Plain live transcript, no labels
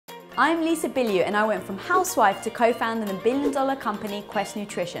I'm Lisa Bilyeu and I went from housewife to co-founder the billion-dollar company Quest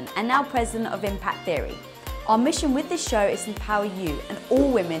Nutrition and now president of Impact Theory. Our mission with this show is to empower you and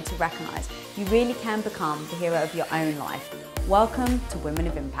all women to recognize you really can become the hero of your own life. Welcome to Women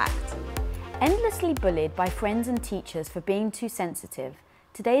of Impact. Endlessly bullied by friends and teachers for being too sensitive,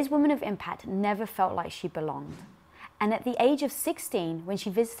 today's Woman of Impact never felt like she belonged. And at the age of 16, when she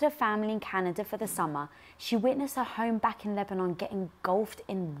visited her family in Canada for the summer, she witnessed her home back in Lebanon get engulfed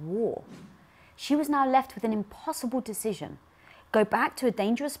in war. She was now left with an impossible decision. Go back to a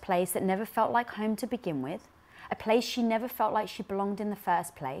dangerous place that never felt like home to begin with, a place she never felt like she belonged in the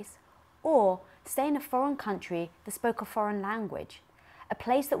first place, or stay in a foreign country that spoke a foreign language, a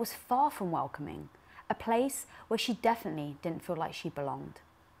place that was far from welcoming, a place where she definitely didn't feel like she belonged.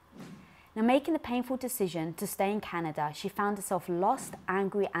 Now, making the painful decision to stay in Canada, she found herself lost,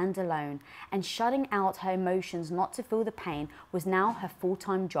 angry and alone, and shutting out her emotions not to feel the pain was now her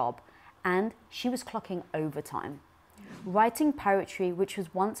full-time job, and she was clocking overtime. Writing poetry, which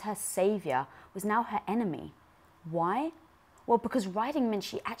was once her savior, was now her enemy. Why? Well, because writing meant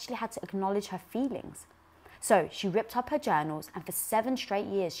she actually had to acknowledge her feelings. So she ripped up her journals, and for 7 straight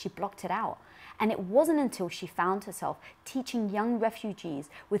years she blocked it out. And it wasn't until she found herself teaching young refugees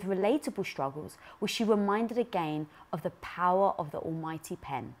with relatable struggles where she reminded again of the power of the almighty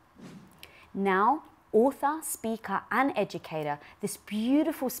pen. Now, author, speaker and educator, this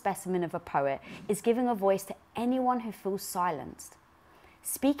beautiful specimen of a poet is giving a voice to anyone who feels silenced.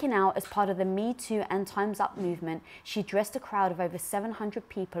 Speaking out as part of the Me Too and Time's Up movement, she addressed a crowd of over 700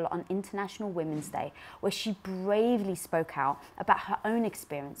 people on International Women's Day, where she bravely spoke out about her own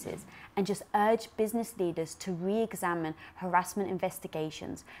experiences and just urged business leaders to re-examine harassment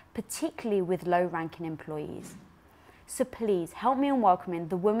investigations, particularly with low-ranking employees. So please help me in welcoming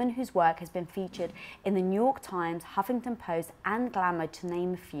the woman whose work has been featured in the New York Times, Huffington Post and Glamour, to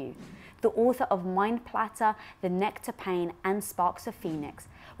name a few. The author of Mind Platter, The Nectar Pain and Sparks of Phoenix,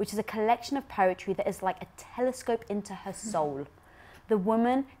 which is a collection of poetry that is like a telescope into her soul. The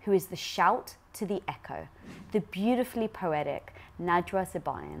woman who is the shout to the echo, the beautifully poetic Najwa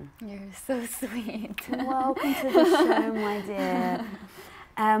Zebian. You're so sweet. Welcome to the show, my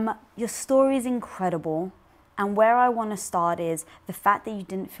dear. Your story is incredible. And where I want to start is the fact that you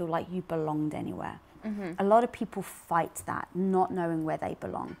didn't feel like you belonged anywhere. Mm-hmm. A lot of people fight that, not knowing where they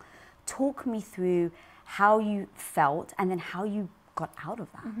belong. Talk me through how you felt and then how you got out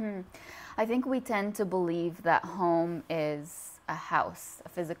of that. Mm-hmm. I think we tend to believe that home is a house, a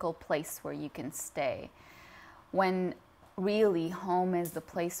physical place where you can stay, when really home is the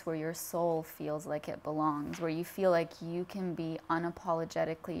place where your soul feels like it belongs, where you feel like you can be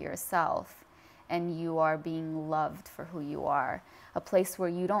unapologetically yourself and you are being loved for who you are. A place where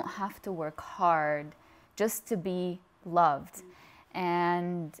you don't have to work hard just to be loved.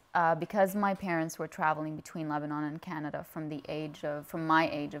 And because my parents were traveling between Lebanon and Canada from my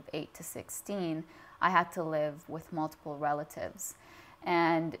age of 8 to 16, I had to live with multiple relatives.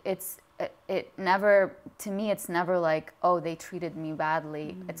 And it never, to me, it's never like, oh, they treated me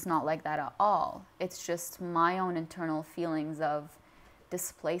badly. Mm-hmm. It's not like that at all. It's just my own internal feelings of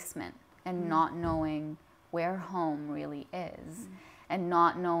displacement and not knowing where home really is, and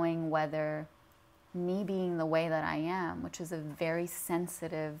not knowing whether me being the way that I am, which is a very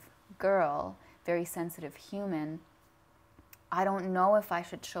sensitive girl, very sensitive human, I don't know if I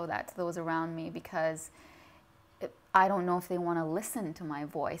should show that to those around me, because I don't know if they want to listen to my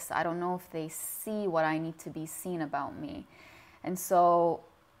voice. I don't know if they see what I need to be seen about me. And so,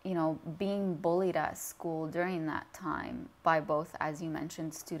 you know, being bullied at school during that time by both, as you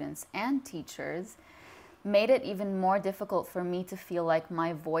mentioned, students and teachers, made it even more difficult for me to feel like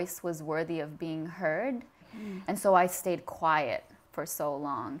my voice was worthy of being heard. And so I stayed quiet for so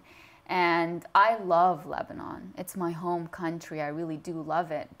long. And I love Lebanon. It's my home country. I really do love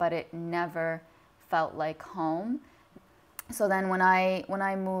it, but it never felt like home. So then when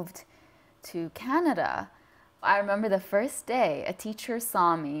I moved to Canada, I remember the first day a teacher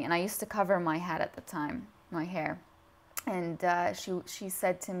saw me, and I used to cover my head at the time, my hair. And she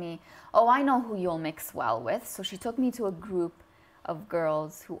said to me, oh, I know who you'll mix well with. So she took me to a group of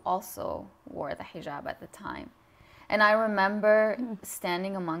girls who also wore the hijab at the time. And I remember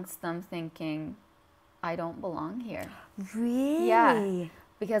standing amongst them thinking, I don't belong here. Really? Yeah,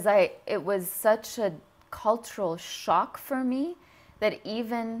 because it was such a cultural shock for me that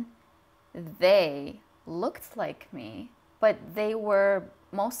even they looked like me, but they were,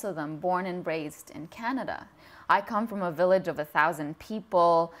 most of them, born and raised in Canada. I come from a village of 1,000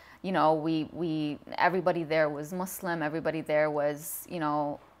 people. You know, everybody there was Muslim. Everybody there was, you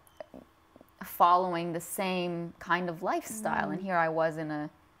know, following the same kind of lifestyle. And here I was in a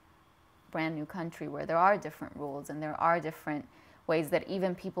brand new country where there are different rules and there are different ways that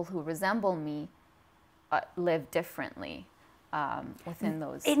even people who resemble me live differently within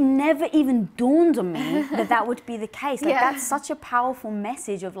those. It never even dawned on me that that would be the case. Like, that's such a powerful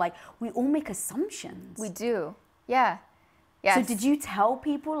message of, like, we all make assumptions. We do, yeah. Yes. So did you tell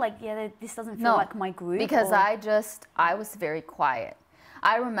people, like, yeah, this doesn't feel like my group? Because I was very quiet.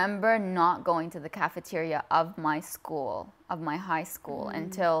 I remember not going to the cafeteria of my school, of my high school,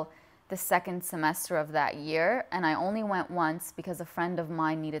 until the second semester of that year. And I only went once because a friend of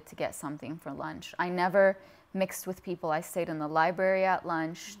mine needed to get something for lunch. I never mixed with people. I stayed in the library at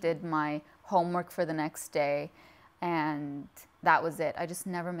lunch, did my homework for the next day, and that was it. I just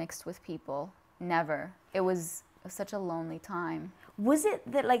never mixed with people. Never. It was such a lonely time. Was it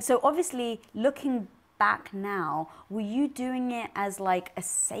that, like, so obviously looking back now, were you doing it as like a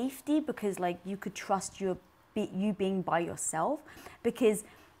safety because, like, you could trust you being by yourself? Because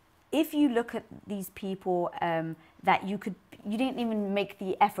if you look at these people that you didn't even make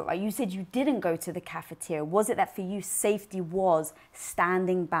the effort, right? You said you didn't go to the cafeteria. Was it that for you safety was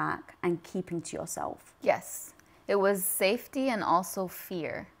standing back and keeping to yourself? Yes, it was safety and also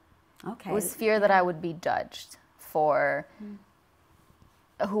fear. Okay. It was fear that I would be judged for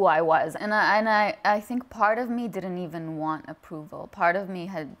who I was. And I think part of me didn't even want approval. Part of me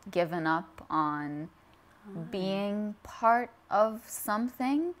had given up on being part of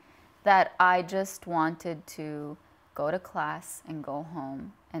something, that I just wanted to go to class and go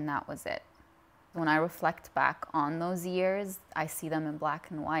home, and that was it. When I reflect back on those years, I see them in black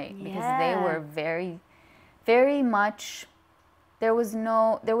and white because they were very, very much, there was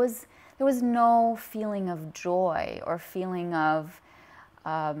no feeling of joy or feeling of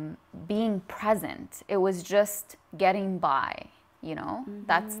being present. It was just getting by, you know?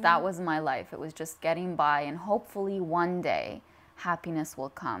 That was my life. It was just getting by, and hopefully one day happiness will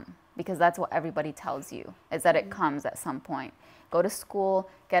come, because that's what everybody tells you, is that it comes at some point. Go to school,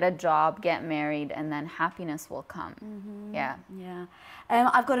 get a job, get married, and then happiness will come. Yeah.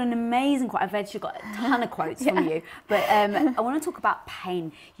 I've got an amazing quote. I've actually got a ton of quotes from you, but I want to talk about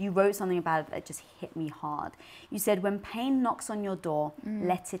pain. You wrote something about it that just hit me hard. You said, when pain knocks on your door,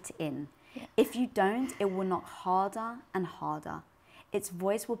 let it in. If you don't, it will knock harder and harder. Its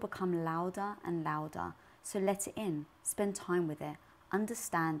voice will become louder and louder. So let it in, spend time with it,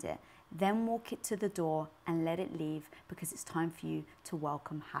 understand it, then walk it to the door and let it leave, because it's time for you to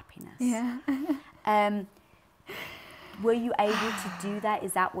welcome happiness. Were you able to do that?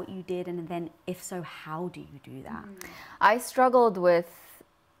 Is that what you did? And then if so, how do you do that? I struggled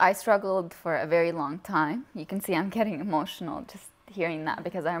for a very long time. You can see I'm getting emotional just hearing that,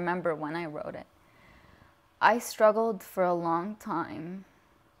 because I remember when I wrote it. I struggled for a long time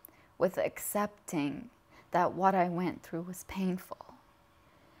with accepting that what I went through was painful.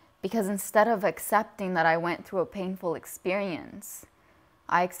 Because instead of accepting that I went through a painful experience,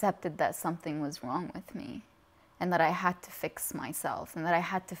 I accepted that something was wrong with me, and that I had to fix myself, and that I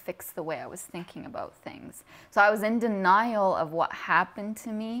had to fix the way I was thinking about things. So I was in denial of what happened to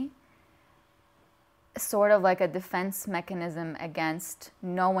me, sort of like a defense mechanism against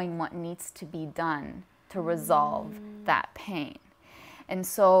knowing what needs to be done to resolve that pain. And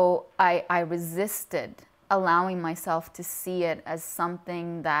so I resisted allowing myself to see it as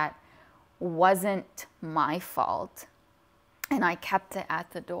something that wasn't my fault. And I kept it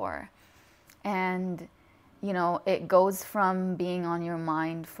at the door. And, you know, it goes from being on your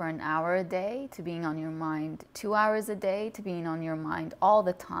mind for an hour a day to being on your mind 2 hours a day to being on your mind all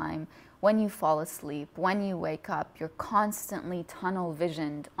the time. When you fall asleep, when you wake up, you're constantly tunnel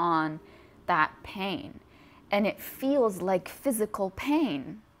visioned on that pain. And it feels like physical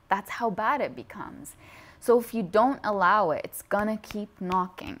pain. That's how bad it becomes. So if you don't allow it, it's gonna keep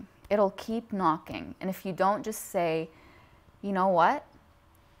knocking. It'll keep knocking. And if you don't just say, you know what?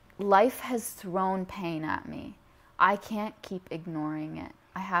 Life has thrown pain at me. I can't keep ignoring it.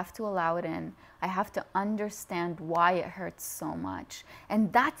 I have to allow it in. I have to understand why it hurts so much.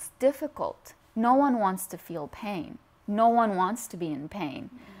 And that's difficult. No one wants to feel pain. No one wants to be in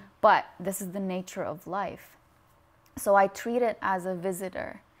pain. But this is the nature of life. So I treat it as a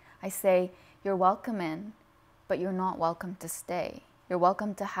visitor. I say, you're welcome in, but you're not welcome to stay. You're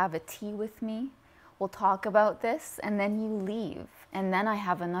welcome to have a tea with me. We'll talk about this, and then you leave. And then I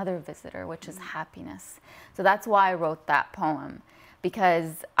have another visitor, which is happiness. So that's why I wrote that poem,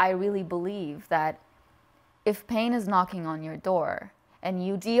 because I really believe that if pain is knocking on your door and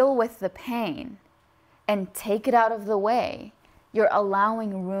you deal with the pain and take it out of the way, you're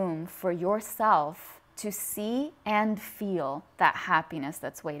allowing room for yourself to see and feel that happiness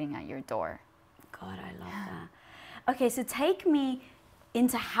that's waiting at your door. God, I love that. Okay, so take me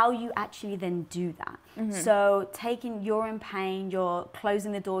into how you actually then do that. So taking, you're in pain, you're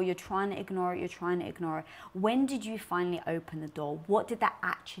closing the door, you're trying to ignore it, When did you finally open the door? What did that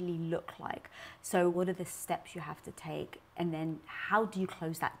actually look like? So what are the steps you have to take? And then how do you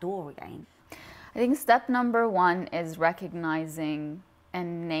close that door again? I think step number one is recognizing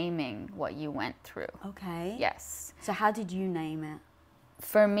and naming what you went through. Okay. Yes. So how did you name it?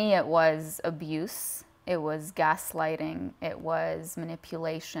 For me, it was abuse. It was gaslighting, it was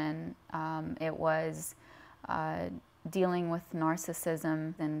manipulation, it was dealing with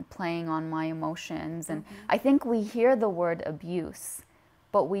narcissism and playing on my emotions. And I think we hear the word abuse,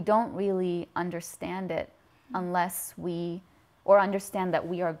 but we don't really understand it unless we, or understand that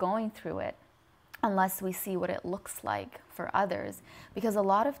we are going through it, unless we see what it looks like for others. Because a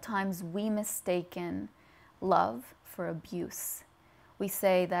lot of times we mistaken love for abuse. We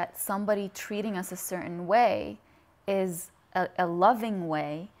say that somebody treating us a certain way is a loving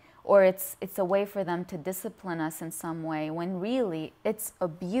way, or it's a way for them to discipline us in some way, when really it's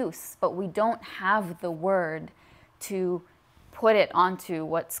abuse, but we don't have the word to put it onto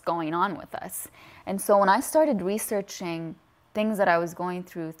what's going on with us. And so when I started researching things that I was going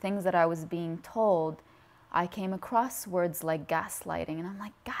through, things that I was being told, I came across words like gaslighting, and I'm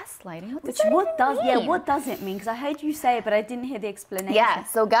like, gaslighting? What does it mean? Because I heard you say it, but I didn't hear the explanation. Yeah,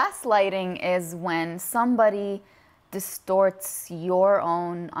 so gaslighting is when somebody distorts your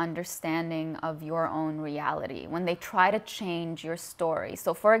own understanding of your own reality, when they try to change your story.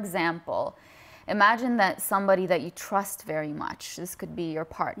 So for example, imagine that somebody that you trust very much, this could be your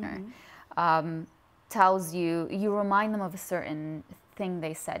partner, tells you, you remind them of a certain thing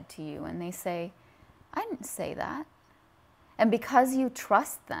they said to you, and they say, I didn't say that. And because you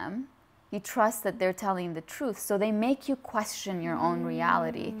trust them, you trust that they're telling the truth, so they make you question your own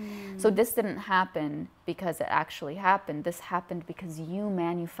reality. So this didn't happen because it actually happened. This happened because you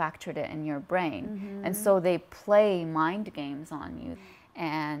manufactured it in your brain. And so they play mind games on you.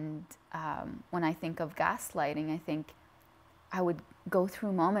 And when I think of gaslighting, I think I would go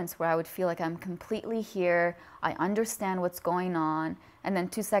through moments where I would feel like I'm completely here, I understand what's going on, and then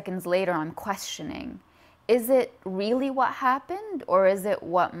 2 seconds later I'm questioning, is it really what happened, or is it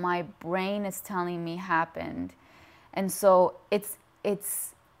what my brain is telling me happened? And so it's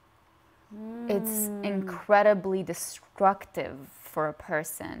incredibly destructive for a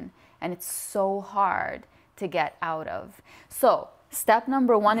person, and it's so hard to get out of. So step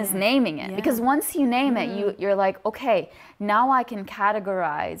number one is naming it, because once you name it, you're like, okay, now I can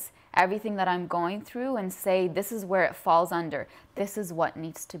categorize everything that I'm going through and say, this is where it falls under. This is what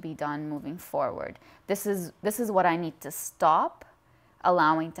needs to be done moving forward. This is what I need to stop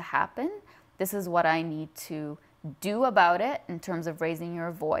allowing to happen. This is what I need to do about it in terms of raising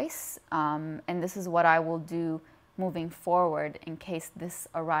your voice. And this is what I will do moving forward in case this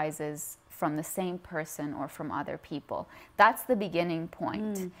arises from the same person or from other people. That's the beginning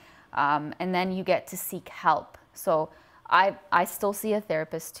point. And then you get to seek help. So I still see a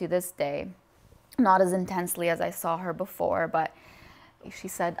therapist to this day, not as intensely as I saw her before, but she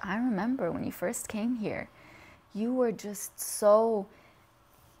said, I remember when you first came here, you were just so,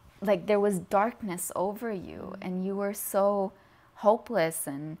 like there was darkness over you, and you were so hopeless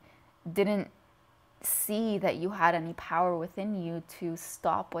and didn't see that you had any power within you to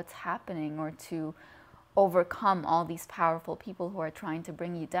stop what's happening or to overcome all these powerful people who are trying to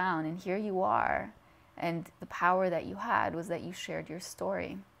bring you down. And here you are. And the power that you had was that you shared your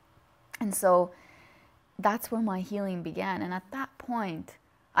story. And so that's where my healing began. And at that point,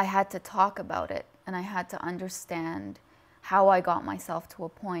 I had to talk about it, and I had to understand how I got myself to a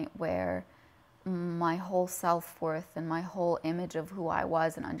point where my whole self-worth and my whole image of who I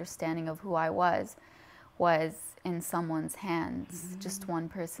was and understanding of who I was in someone's hands, just one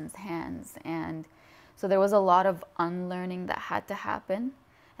person's hands. And so there was a lot of unlearning that had to happen.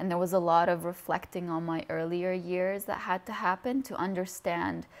 And there was a lot of reflecting on my earlier years that had to happen to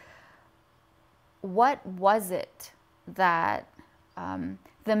understand what was it that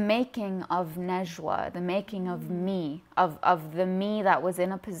the making of Najwa, the making of me, of the me that was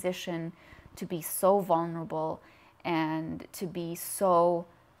in a position to be so vulnerable and to be so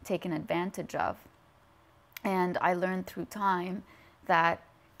taken advantage of. And I learned through time that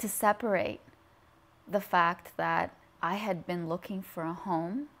to separate the fact that I had been looking for a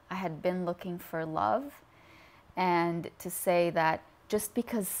home, I had been looking for love, and to say that just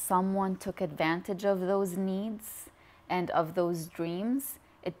because someone took advantage of those needs and of those dreams,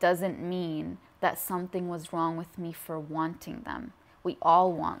 it doesn't mean that something was wrong with me for wanting them. We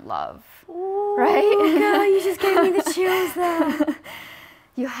all want love. Ooh, right? Girl, you just gave me the chills there.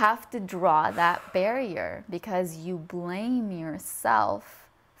 You have to draw that barrier because you blame yourself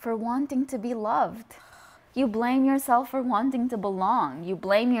for wanting to be loved. You blame yourself for wanting to belong. You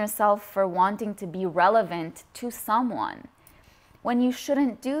blame yourself for wanting to be relevant to someone when you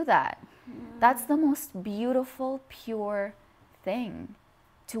shouldn't do that. That's the most beautiful, pure thing,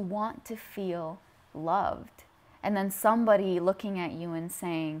 to want to feel loved. And then somebody looking at you and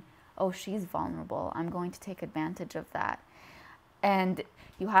saying, oh, she's vulnerable, I'm going to take advantage of that. And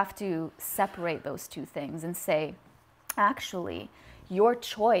you have to separate those two things and say, actually, your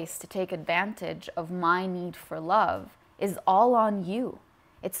choice to take advantage of my need for love is all on you.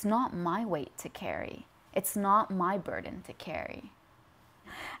 It's not my weight to carry. It's not my burden to carry.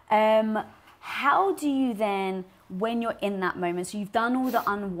 How do you then, when you're in that moment, so you've done all the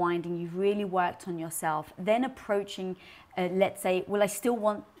unwinding, you've really worked on yourself, then approaching, let's say, well, I still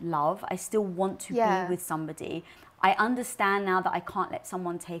want love, I still want to be with somebody. I understand now that I can't let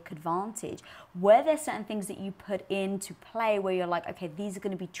someone take advantage. Were there certain things that you put into play where you're like, okay, these are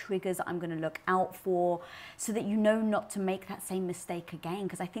going to be triggers that I'm going to look out for, so that you know not to make that same mistake again?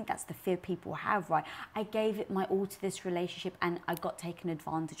 Because I think that's the fear people have, right? I gave it my all to this relationship and I got taken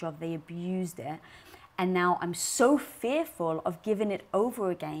advantage of, they abused it. And now I'm so fearful of giving it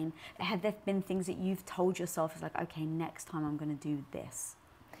over again. Have there been things that you've told yourself, it's like, okay, next time I'm going to do this?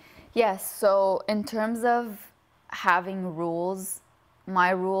 Yes, so in terms of having rules, my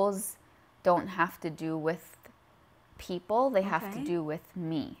rules don't have to do with people, they have to do with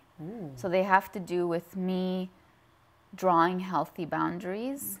me. So they have to do with me drawing healthy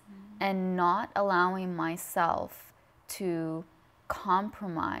boundaries and not allowing myself to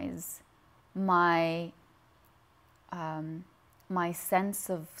compromise my my sense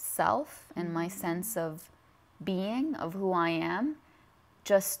of self and my sense of being, of who I am,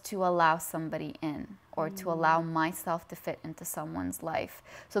 just to allow somebody in, or to allow myself to fit into someone's life.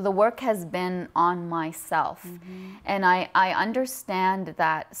 So the work has been on myself. And I understand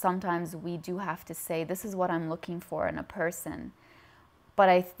that sometimes we do have to say, this is what I'm looking for in a person. But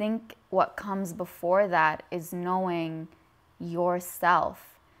I think what comes before that is knowing yourself,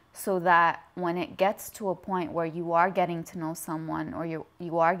 so that when it gets to a point where you are getting to know someone, or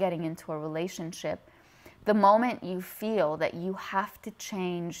you are getting into a relationship, the moment you feel that you have to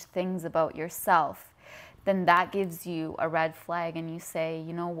change things about yourself, then that gives you a red flag, and you say,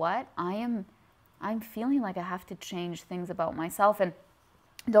 you know what, I'm feeling like I have to change things about myself. And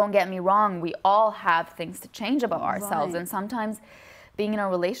don't get me wrong, we all have things to change about ourselves. And sometimes being in a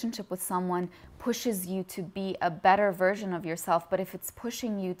relationship with someone pushes you to be a better version of yourself. But if it's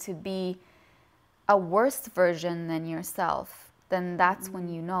pushing you to be a worse version than yourself, then that's when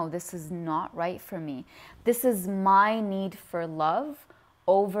you know, this is not right for me. This is my need for love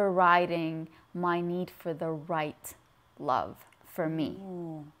overriding my need for the right love for me.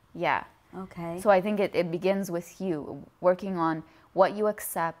 Yeah. Okay. So I think it begins with you, working on what you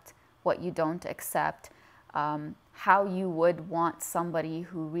accept, what you don't accept, how you would want somebody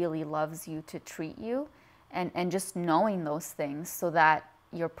who really loves you to treat you, and just knowing those things so that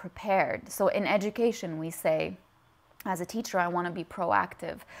you're prepared. So in education, we say, as a teacher, I want to be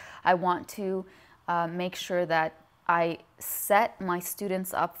proactive. I want to make sure that I set my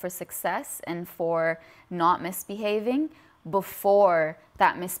students up for success and for not misbehaving before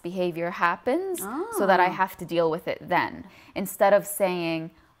that misbehavior happens, so that I have to deal with it then. Instead of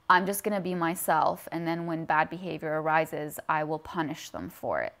saying, I'm just going to be myself, and then when bad behavior arises, I will punish them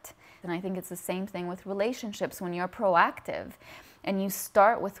for it. And I think it's the same thing with relationships. When you're proactive and you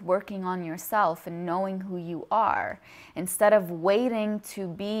start with working on yourself and knowing who you are, instead of waiting to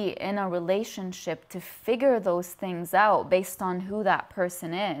be in a relationship to figure those things out based on who that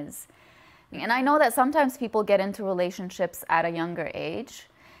person is. And I know that sometimes people get into relationships at a younger age,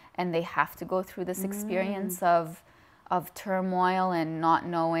 and they have to go through this experience of turmoil and not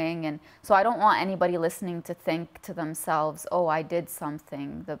knowing. And so I don't want anybody listening to think to themselves, oh, I did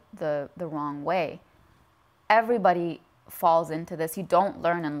something the wrong way. Everybody falls into this. You don't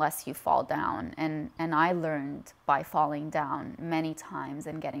learn unless you fall down. And I learned by falling down many times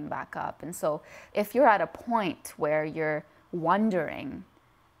and getting back up. And so if you're at a point where you're wondering,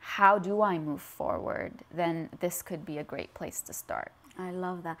 how do I move forward, then this could be a great place to start. I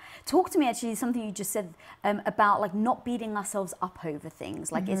love that. Talk to me, actually, something you just said about like not beating ourselves up over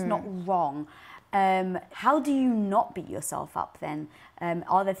things. Like it's not wrong. How do you not beat yourself up then?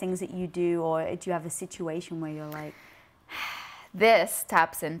 Are there things that you do, or do you have a situation where you're like... This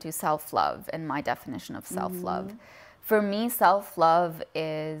taps into self-love and my definition of self-love. For me, self-love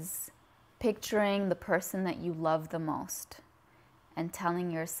is picturing the person that you love the most and telling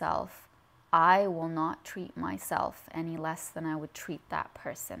yourself, I will not treat myself any less than I would treat that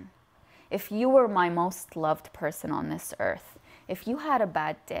person. If you were my most loved person on this earth, if you had a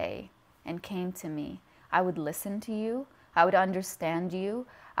bad day and came to me, I would listen to you, I would understand you,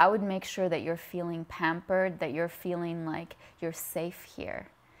 I would make sure that you're feeling pampered, that you're feeling like you're safe here.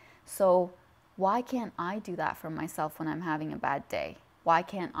 So why can't I do that for myself when I'm having a bad day? Why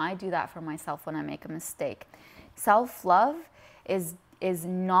can't I do that for myself when I make a mistake? Self-love is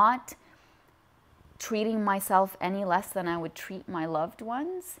not treating myself any less than I would treat my loved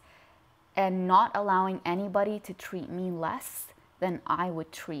ones, and not allowing anybody to treat me less than I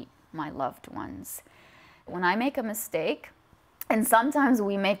would treat my loved ones. When I make a mistake, and sometimes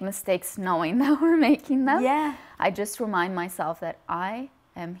we make mistakes knowing that we're making them, I just remind myself that I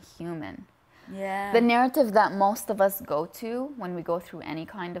am human. The narrative that most of us go to when we go through any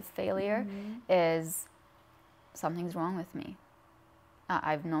kind of failure is, something's wrong with me.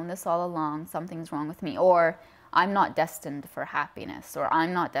 I've known this all along, something's wrong with me. Or I'm not destined for happiness, or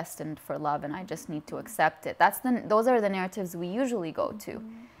I'm not destined for love and I just need to accept it. Those are the narratives we usually go to.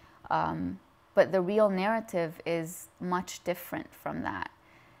 But the real narrative is much different from that.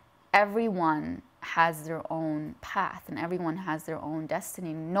 Everyone has their own path and everyone has their own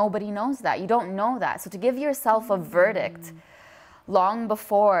destiny. Nobody knows that. You don't know that. So to give yourself a verdict long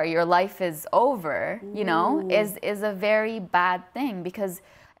before your life is over, you know, is a very bad thing. Because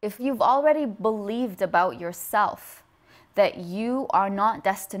if you've already believed about yourself that you are not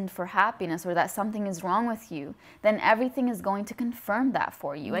destined for happiness or that something is wrong with you, then everything is going to confirm that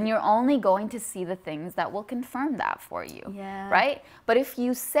for you. And you're only going to see the things that will confirm that for you, right? But if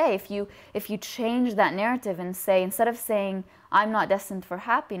you say, if you change that narrative and say, instead of saying, I'm not destined for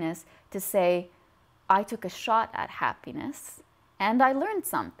happiness, to say, I took a shot at happiness and I learned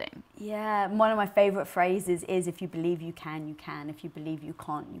something. Yeah, one of my favorite phrases is, if you believe you can, you can. If you believe you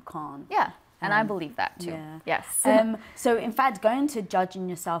can't, you can't. Yeah. And I believe that too. Yes. So in fact, going to judging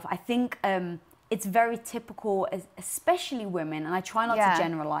yourself, I think it's very typical, especially women, and I try not to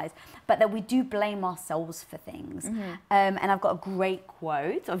generalize, but that we do blame ourselves for things. And I've got a great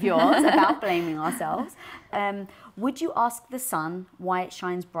quote of yours about blaming ourselves. Would you ask the sun why it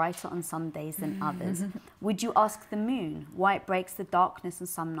shines brighter on some days than others? Would you ask the moon why it breaks the darkness on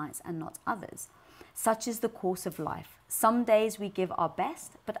some nights and not others? Such is the course of life. Some days we give our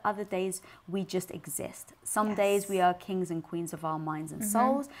best, but other days we just exist. Some days we are kings and queens of our minds and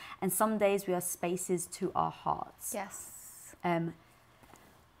souls, and some days we are spaces to our hearts.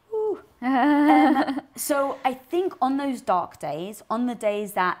 So I think on those dark days, on the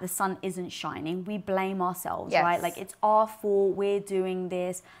days that the sun isn't shining, we blame ourselves, right? Like, it's our fault, we're doing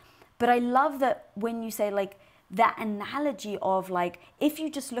this. But I love that when you say, like, that analogy of, like, if you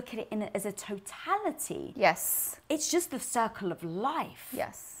just look at it as a totality, it's just the circle of life.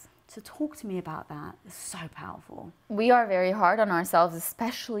 So talk to me about that. It's so powerful. We are very hard on ourselves,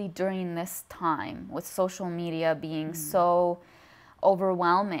 especially during this time with social media being so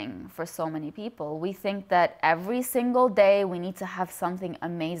overwhelming for so many people. We think that every single day we need to have something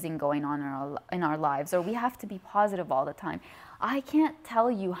amazing going on in our lives, or we have to be positive all the time. I can't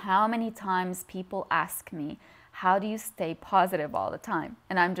tell you how many times people ask me, how do you stay positive all the time?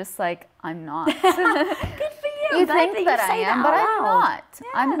 And I'm just like, I'm not. Good for you. You think that I am, but I'm not.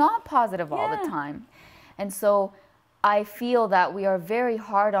 I'm not positive all the time. And so I feel that we are very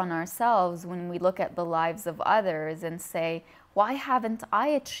hard on ourselves when we look at the lives of others and say, why haven't I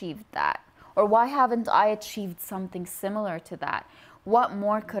achieved that? Or why haven't I achieved something similar to that? What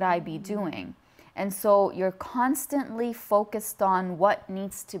more could I be doing? And so you're constantly focused on what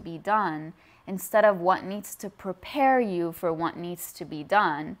needs to be done instead of what needs to prepare you for what needs to be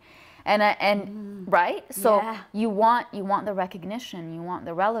done. And right? So you want the recognition, you want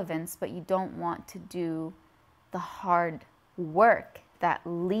the relevance, but you don't want to do the hard work that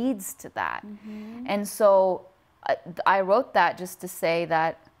leads to that. And so I wrote that just to say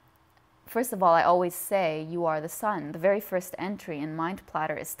that, first of all, I always say, you are the sun. The very first entry in Mind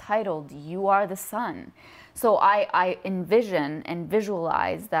Platter is titled, You Are the Sun. So I envision and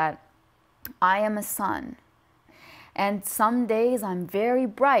visualize that I am a sun. And some days I'm very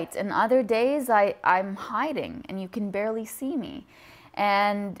bright, and other days I'm hiding and you can barely see me.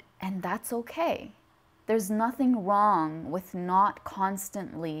 And that's okay. There's nothing wrong with not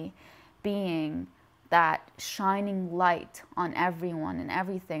constantly being that shining light on everyone and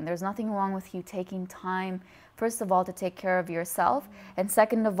everything. There's nothing wrong with you taking time, first of all, to take care of yourself, and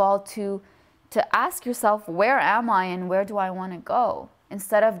second of all, to ask yourself, where am I and where do I want to go?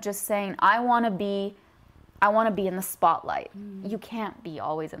 Instead of just saying, I want to be in the spotlight. You can't be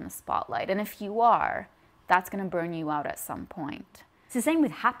always in the spotlight. And if you are, that's going to burn you out at some point. It's the same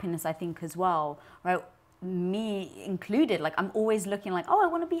with happiness, I think, as well, right? Me included, like I'm always looking like, oh, I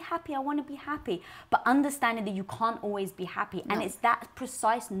want to be happy, I want to be happy, but understanding that you can't always be happy. And it's that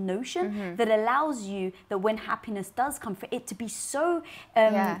precise notion that allows you that when happiness does come, for it to be so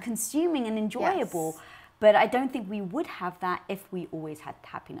consuming and enjoyable. Yes. But I don't think we would have that if we always had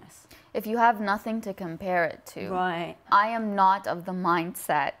happiness. If you have nothing to compare it to. Right. I am not of the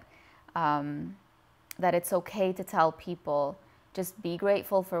mindset that it's okay to tell people, just be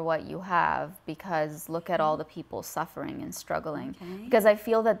grateful for what you have, because look at all the people suffering and struggling. Because I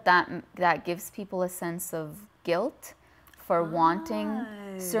feel that that gives people a sense of guilt for wanting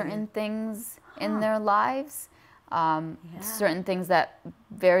certain things in their lives, certain things that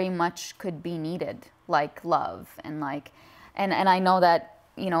very much could be needed, like love and and I know that,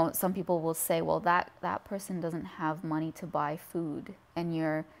 you know, some people will say, well, that person doesn't have money to buy food, and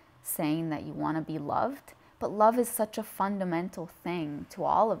you're saying that you want to be loved. But love is such a fundamental thing to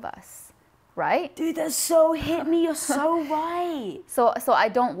all of us, right? Dude, that so hit me. You're so right. So I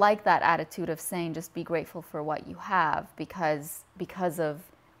don't like that attitude of saying just be grateful for what you have because of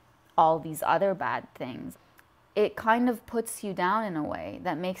all these other bad things. It kind of puts you down in a way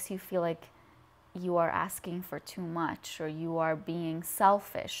that makes you feel like you are asking for too much, or you are being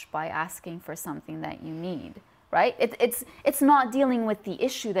selfish by asking for something that you need. Right? It's not dealing with the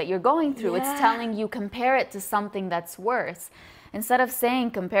issue that you're going through. It's telling you compare it to something that's worse. Instead of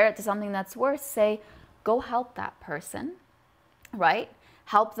saying compare it to something that's worse, say go help that person, right?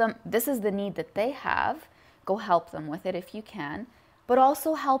 Help them. This is the need that they have. Go help them with it if you can, but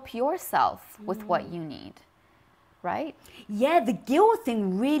also help yourself with what you need, right? Yeah, the guilt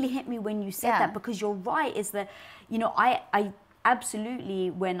thing really hit me when you said that, because you're right. Is that, you know, I absolutely,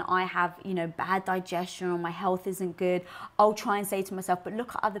 when I have, you know, bad digestion or my health isn't good, I'll try and say to myself, but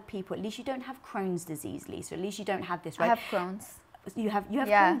look at other people. At least you don't have Crohn's disease, Lisa. At least you don't have this, right? I have Crohn's. You have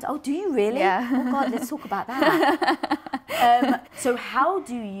Crohn's? Oh, do you really? Yeah. Oh God, let's talk about that. So how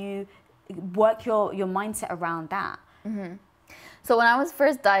do you work your mindset around that? So when I was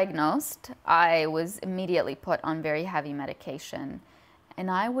first diagnosed, I was immediately put on very heavy medication. And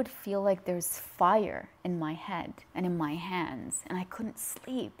I would feel like there's fire in my head and in my hands, and I couldn't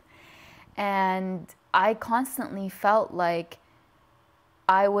sleep. And I constantly felt like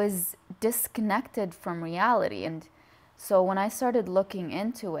I was disconnected from reality. And so when I started looking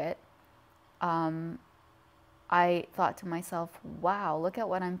into it, I thought to myself, wow, look at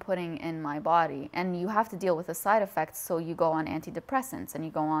what I'm putting in my body. And you have to deal with the side effects. So you go on antidepressants, and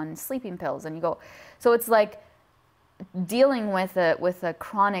you go on sleeping pills, and you go. So it's like dealing with a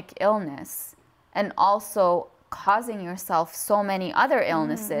chronic illness, and also causing yourself so many other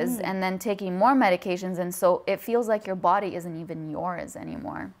illnesses, and then taking more medications, and so it feels like your body isn't even yours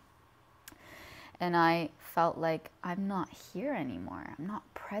anymore. And I felt like I'm not here anymore, I'm not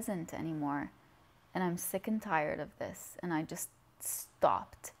present anymore, and I'm sick and tired of this. And I just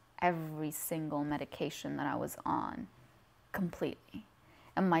stopped every single medication that I was on completely.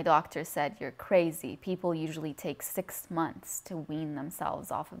 And my doctor said, you're crazy. People usually take 6 months to wean themselves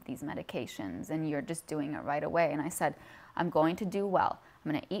off of these medications, and you're just doing it right away. And I said, I'm going to do well.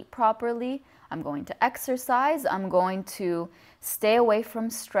 I'm going to eat properly. I'm going to exercise. I'm going to stay away from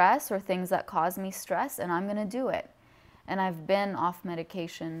stress or things that cause me stress, and I'm going to do it. And I've been off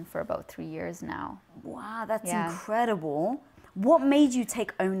medication for about 3 years now. Wow, that's incredible. What made you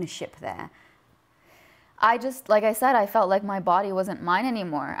take ownership there? I just, like I said, I felt like my body wasn't mine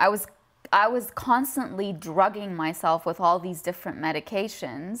anymore. I was constantly drugging myself with all these different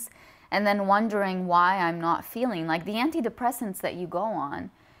medications, and then wondering why I'm not feeling. Like the antidepressants that you go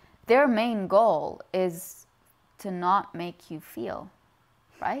on, their main goal is to not make you feel,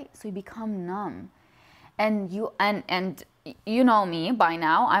 right? So you become numb. And you know me by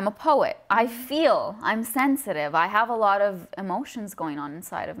now, I'm a poet. I feel, I'm sensitive. I have a lot of emotions going on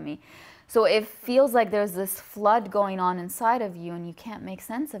inside of me. So it feels like there's this flood going on inside of you, and you can't make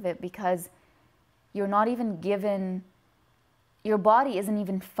sense of it because you're not even given, your body isn't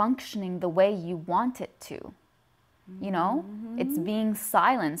even functioning the way you want it to. You know, it's being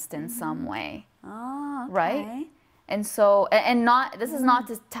silenced in some way. Oh, okay. Right? And so, and not, this is not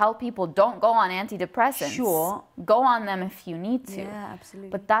to tell people don't go on antidepressants. Sure. Go on them if you need to. Yeah, absolutely.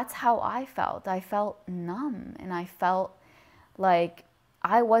 But that's how I felt. I felt numb, and I felt like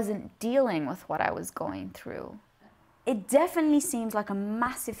I wasn't dealing with what I was going through. It definitely seems like a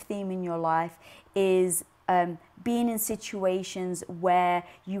massive theme in your life is being in situations where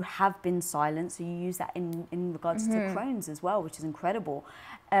you have been silent. So you use that in regards to Crohn's as well, which is incredible.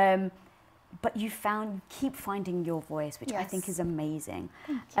 but you keep finding your voice, which I think is amazing.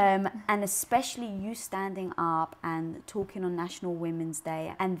 Thank you. And especially you standing up and talking on National Women's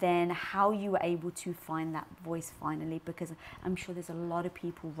Day, and then how you were able to find that voice finally, because I'm sure there's a lot of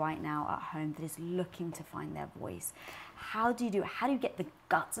people right now at home that is looking to find their voice. How do you do it? How do you get the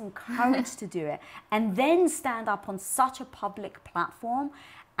guts and courage to do it? And then stand up on such a public platform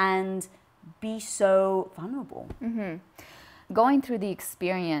and be so vulnerable? Mm-hmm. Going through the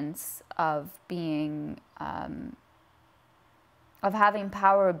experience of being, of having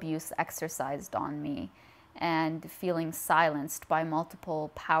power abuse exercised on me and feeling silenced by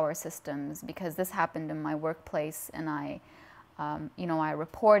multiple power systems, because this happened in my workplace, and I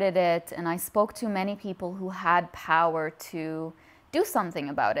reported it, and I spoke to many people who had power to do something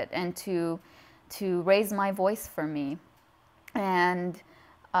about it and to raise my voice for me. And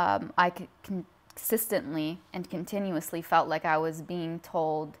I consistently and continuously felt like I was being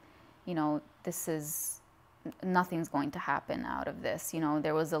told, nothing's going to happen out of this.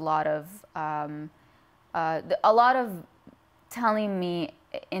 There was a lot of telling me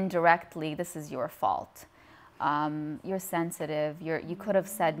indirectly, this is your fault. You're sensitive. You could have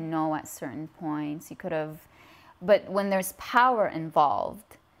said no at certain points. You could have, but when there's power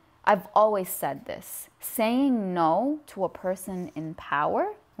involved, I've always said this: saying no to a person in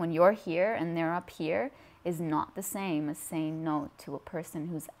power when you're here and they're up here is not the same as saying no to a person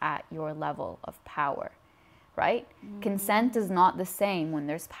who's at your level of power, right? Mm-hmm. Consent is not the same when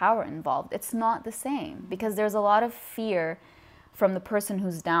there's power involved. It's not the same, because there's a lot of fear from the person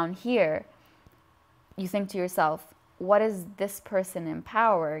who's down here. You think to yourself, what is this person in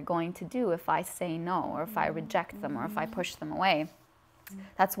power going to do if I say no, or if I reject them, or if I push them away?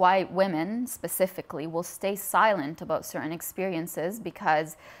 That's why women specifically will stay silent about certain experiences,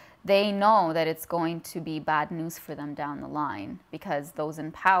 because they know that it's going to be bad news for them down the line, because those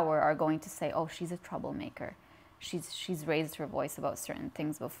in power are going to say, oh, she's a troublemaker. She's raised her voice about certain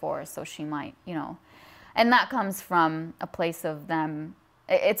things before, so she might, And that comes from a place of them,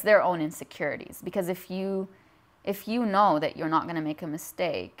 it's their own insecurities. Because if you know that you're not going to make a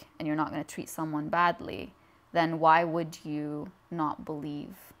mistake and you're not going to treat someone badly, then why would you not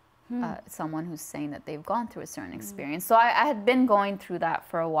believe someone who's saying that they've gone through a certain experience? So I had been going through that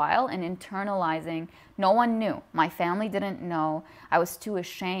for a while and internalizing. No one knew. My family didn't know. I was too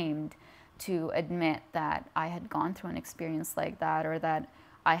ashamed to admit that I had gone through an experience like that, or that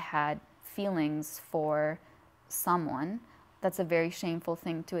I had feelings for someone. That's a very shameful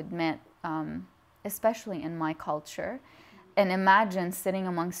thing to admit, especially in my culture. And imagine sitting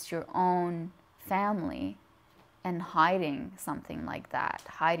amongst your own family and hiding something like that,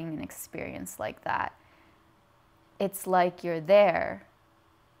 hiding an experience like that. It's like you're there,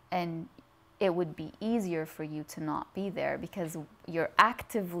 and it would be easier for you to not be there, because you're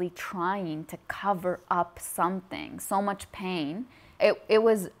actively trying to cover up something, so much pain. It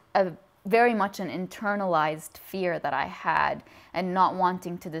was very much an internalized fear that I had, and not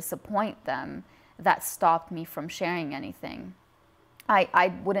wanting to disappoint them, that stopped me from sharing anything.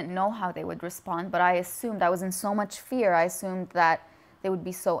 I wouldn't know how they would respond, but I assumed, I was in so much fear, I assumed that they would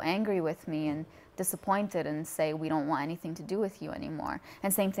be so angry with me and disappointed and say, we don't want anything to do with you anymore.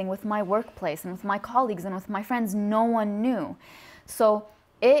 And same thing with my workplace and with my colleagues and with my friends. No one knew. So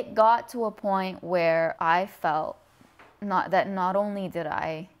it got to a point where I felt not only did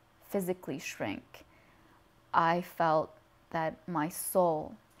I physically shrink, I felt that my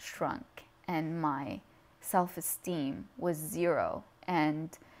soul shrunk and my self-esteem was zero. And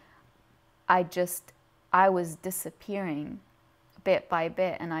I was disappearing bit by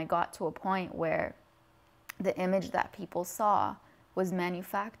bit, and I got to a point where the image that people saw was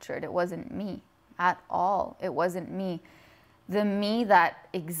manufactured. It wasn't me at all. It wasn't me. The me that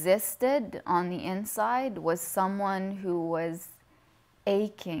existed on the inside was someone who was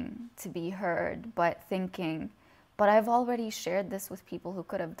aching to be heard, but thinking, but I've already shared this with people who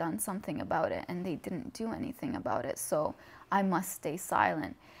could have done something about it, and they didn't do anything about it, so I must stay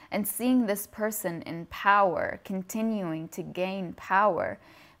silent. And seeing this person in power, continuing to gain power,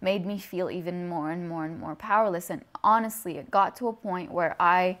 made me feel even more and more and more powerless. And honestly, it got to a point where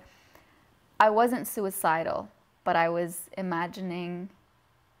I wasn't suicidal, but I was imagining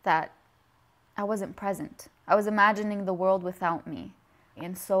that I wasn't present. I was imagining the world without me.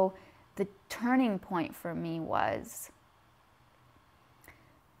 And so the turning point for me was,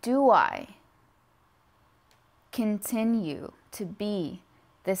 do I continue to be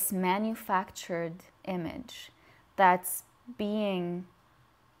this manufactured image that's being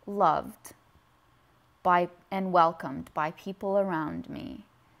loved by and welcomed by people around me,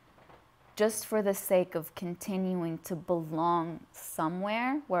 just for the sake of continuing to belong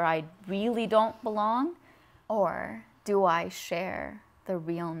somewhere where I really don't belong? Or do I share the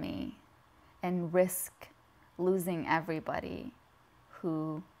real me and risk losing everybody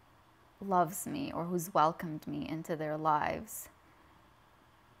who loves me or who's welcomed me into their lives,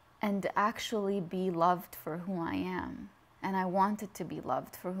 and actually be loved for who I am? And I wanted to be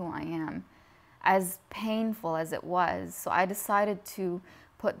loved for who I am, as painful as it was. So I decided to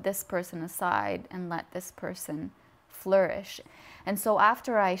put this person aside and let this person flourish. And so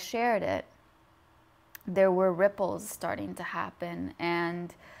after I shared it, there were ripples starting to happen,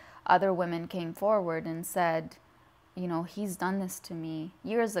 and other women came forward and said, you know, he's done this to me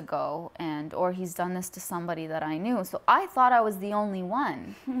years ago, or he's done this to somebody that I knew. So I thought I was the only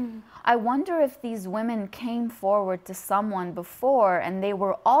one. I wonder if these women came forward to someone before and they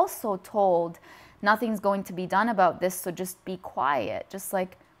were also told, nothing's going to be done about this, so just be quiet, just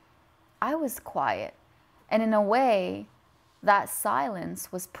like I was quiet. And in a way, that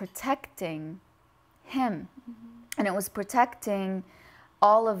silence was protecting him. And it was protecting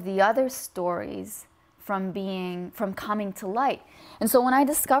all of the other stories from coming to light. And so when I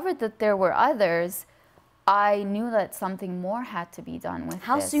discovered that there were others, I knew that something more had to be done with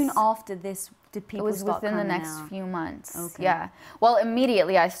How this. soon after this did people It was start within the coming next out? few months. Okay. Yeah. Well,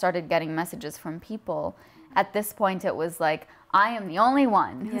 immediately I started getting messages from people. At this point, it was like, I am the only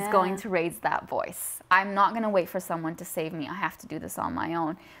one who's going to raise that voice. I'm not going to wait for someone to save me. I have to do this on my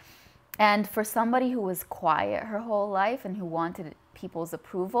own. And for somebody who was quiet her whole life and who wanted people's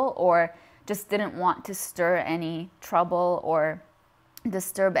approval, or just didn't want to stir any trouble or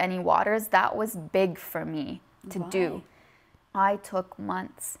disturb any waters, that was big for me to do. I took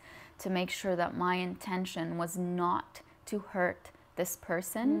months to make sure that my intention was not to hurt this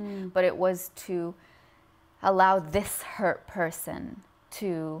person, but it was to allow this hurt person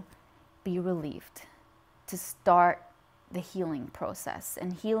to be relieved, to start the healing process.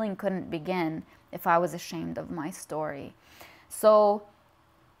 And healing couldn't begin if I was ashamed of my story. So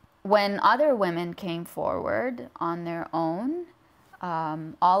when other women came forward on their own,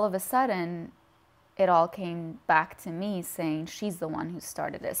 all of a sudden, it all came back to me saying she's the one who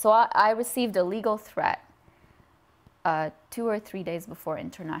started it. So I received a legal threat 2 or 3 days before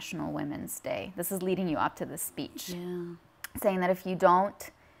International Women's Day. This is leading you up to the speech. Saying that if you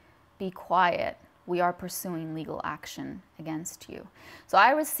don't be quiet, we are pursuing legal action against you. So I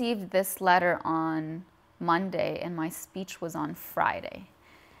received this letter on Monday and my speech was on Friday.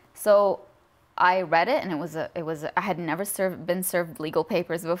 So I read it, and I had never been served legal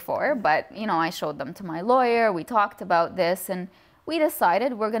papers before, but you know, I showed them to my lawyer. We talked about this, and we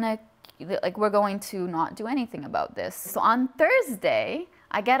decided we're going to not do anything about this. So on Thursday,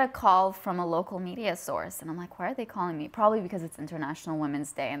 I get a call from a local media source, and I'm like, why are they calling me? Probably because it's International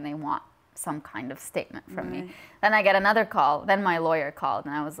Women's Day and they want some kind of statement from me. Then I get another call. Then my lawyer called,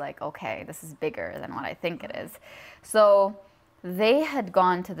 and I was like, okay, this is bigger than what I think it is. So they had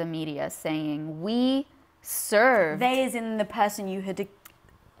gone to the media saying, we served... They is in the person you had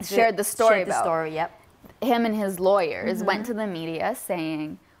shared the story about. Yep. Him and his lawyers went to the media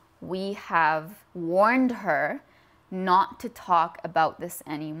saying, we have warned her not to talk about this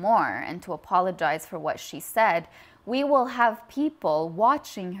anymore and to apologize for what she said. We will have people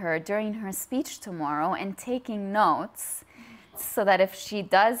watching her during her speech tomorrow and taking notes so that if she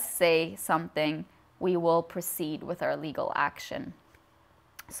does say something, we will proceed with our legal action.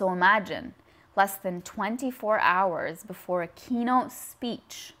 So imagine, less than 24 hours before a keynote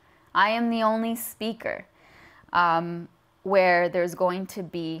speech, I am the only speaker, where there's going to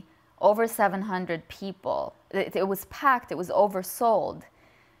be over 700 people. It was packed, it was oversold,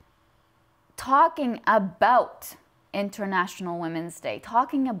 talking about International Women's Day,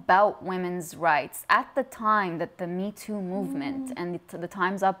 talking about women's rights at the time that the Me Too movement and the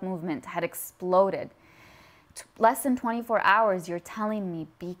Time's Up movement had exploded. Less than 24 hours, you're telling me,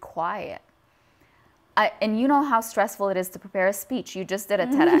 be quiet. And you know how stressful it is to prepare a speech. You just did a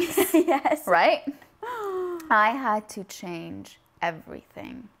TEDx, Yes. right? I had to change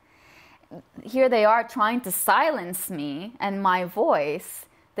everything. Here they are trying to silence me and my voice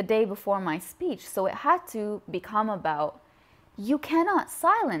the day before my speech. So it had to become about, you cannot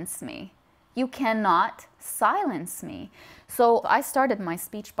silence me. You cannot silence me. So I started my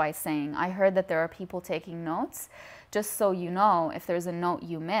speech by saying, I heard that there are people taking notes. Just so you know, if there's a note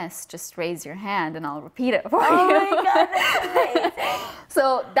you missed, just raise your hand and I'll repeat it for you. Oh my God, that's amazing.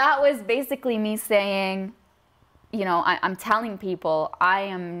 So that was basically me saying, you know, I'm telling people I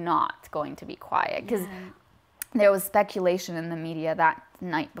am not going to be quiet, because there was speculation in the media that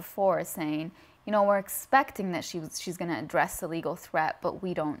night before saying, you know, we're expecting that she's going to address a legal threat, but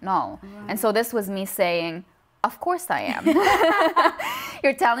we don't know. Right. And so this was me saying, of course I am.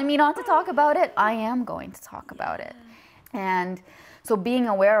 You're telling me not to talk about it? I am going to talk about it. And so being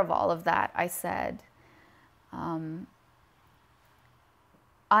aware of all of that, I said,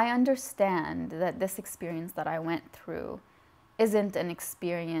 I understand that this experience that I went through isn't an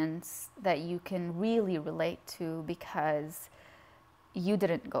experience that you can really relate to because you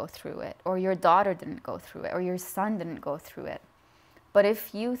didn't go through it, or your daughter didn't go through it, or your son didn't go through it. But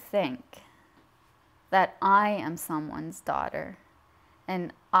if you think that I am someone's daughter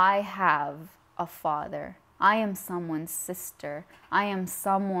and I have a father, I am someone's sister, I am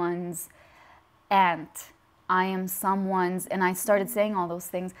someone's aunt, I am someone's, and I started saying all those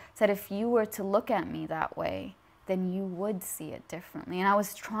things, said if you were to look at me that way, then you would see it differently. And I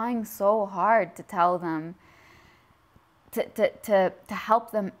was trying so hard to tell them, to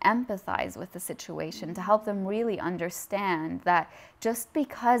help them empathize with the situation, to help them really understand that just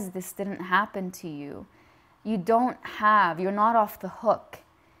because this didn't happen to you, you're not off the hook.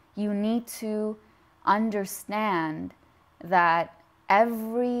 You need to understand that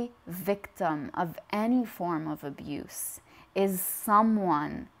every victim of any form of abuse is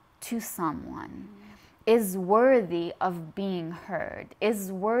someone to someone, is worthy of being heard,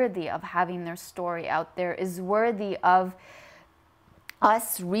 is worthy of having their story out there, is worthy of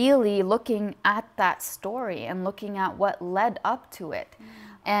us really looking at that story and looking at what led up to it.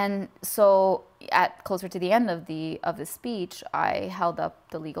 And so closer to the end of the speech, I held up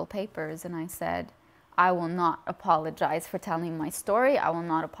the legal papers and I said, I will not apologize for telling my story. I will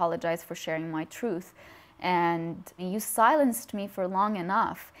not apologize for sharing my truth. And you silenced me for long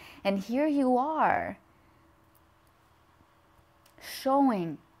enough. And here you are,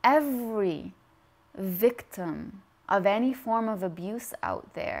 showing every victim of any form of abuse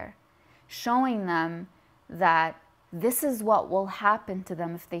out there, showing them that this is what will happen to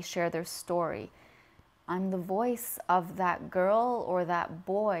them if they share their story. I'm the voice of that girl or that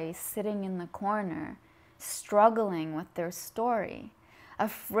boy sitting in the corner, struggling with their story,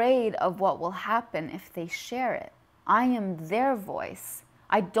 afraid of what will happen if they share it. I am their voice.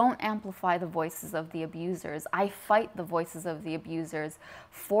 I don't amplify the voices of the abusers. I fight the voices of the abusers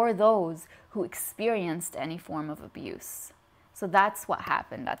for those who experienced any form of abuse. So that's what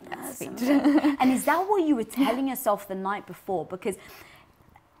happened at that speech. And is that what you were telling yourself the night before? Because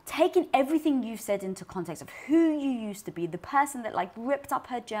taking everything you said into context of who you used to be, the person that like ripped up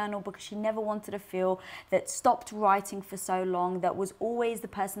her journal because she never wanted to feel, that stopped writing for so long, that was always the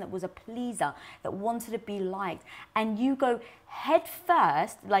person that was a pleaser, that wanted to be liked, and you go head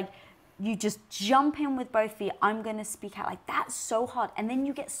first, like you just jump in with both feet, I'm going to speak out, like that's so hard. And then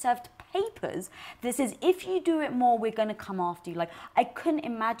you get served papers that says if you do it more, we're going to come after you. Like I couldn't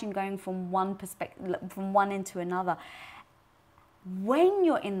imagine going from one perspective, from one end to another. When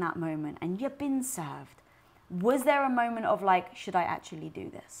you're in that moment and you've been served, was there a moment of like, should I actually do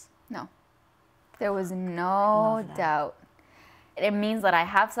this? No. There was no doubt. It means that I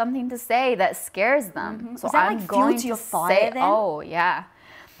have something to say that scares them. So that I'm like going to your to fire say, then? oh yeah.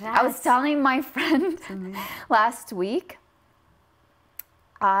 I was telling my friend last week,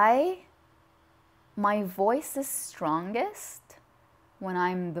 my voice is strongest when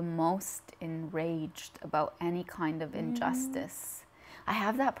I'm the most enraged about any kind of injustice. I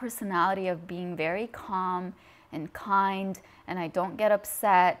have that personality of being very calm and kind, and I don't get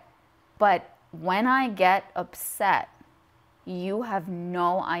upset. But when I get upset, you have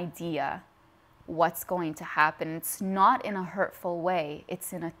no idea what's going to happen. It's not in a hurtful way.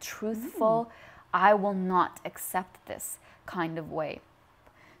 It's in a truthful, I will not accept this kind of way.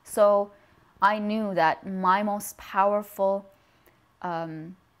 So I knew that my most powerful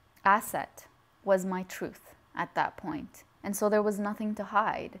asset was my truth at that point. And so there was nothing to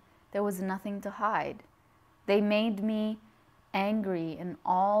hide. There was nothing to hide. They made me angry in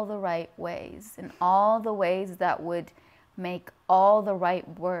all the right ways, in all the ways that would make all the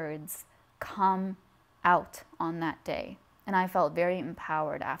right words come out on that day. And I felt very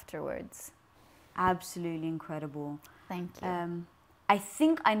empowered afterwards. Absolutely incredible. Thank you. I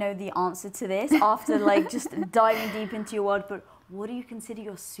think I know the answer to this after like just diving deep into your world, but what do you consider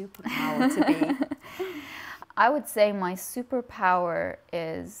your superpower to be? I would say my superpower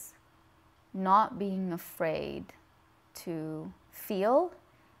is not being afraid to feel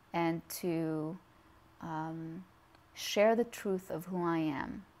and to share the truth of who I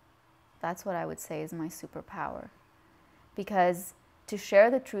am. That's what I would say is my superpower. Because to share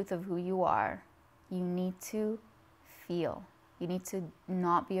the truth of who you are, you need to feel. You need to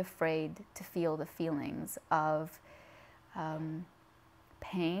not be afraid to feel the feelings of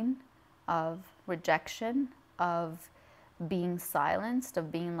pain, of rejection, of being silenced,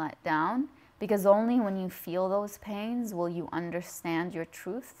 of being let down, because only when you feel those pains will you understand your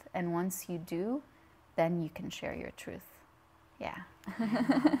truth, and once you do, then you can share your truth. Yeah.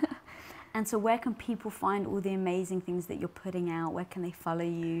 And so where can people find all the amazing things that you're putting out? Where can they follow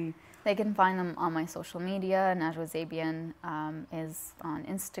you? They can find them on my social media. Najwa Zebian is on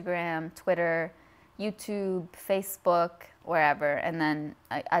Instagram, Twitter, YouTube, Facebook, wherever. And then,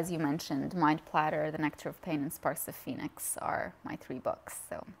 as you mentioned, Mind Platter, The Nectar of Pain, and Sparks of Phoenix are my 3 books.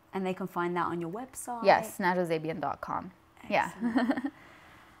 So. And they can find that on your website? Yes, najwazebian.com. Yeah.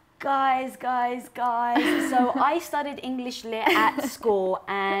 Guys. So I studied English Lit at school,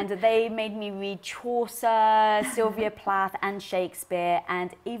 and they made me read Chaucer, Sylvia Plath, and Shakespeare.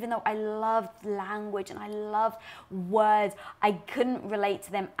 And even though I loved language and I loved words, I couldn't relate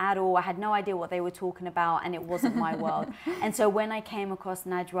to them at all. I had no idea what they were talking about, and it wasn't my world. And so when I came across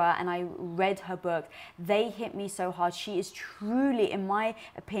Najwa and I read her book, they hit me so hard. She is truly, in my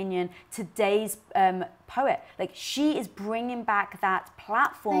opinion, today's poet. Like, she is bringing back that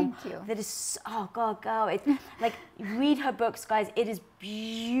platform. Thank you. That is, oh God, girl, it's like, read her books, guys. It is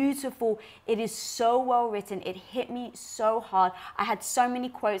beautiful. It is so well written. It hit me so hard. I had so many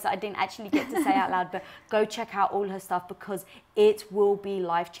quotes that I didn't actually get to say out loud, but go check out all her stuff, because it will be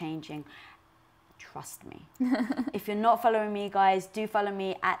life-changing. Trust me. If you're not following me, guys, do follow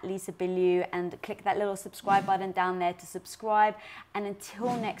me at Lisa Bilyeu, and click that little subscribe button down there to subscribe. And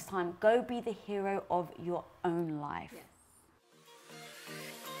until next time, go be the hero of your own life. Yes.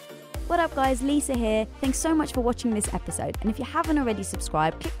 What up, guys? Lisa here. Thanks so much for watching this episode. And if you haven't already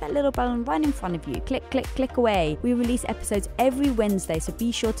subscribed, click that little button right in front of you. Click, click, click away. We release episodes every Wednesday, so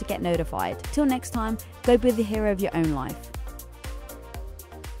be sure to get notified. Till next time, go be the hero of your own life.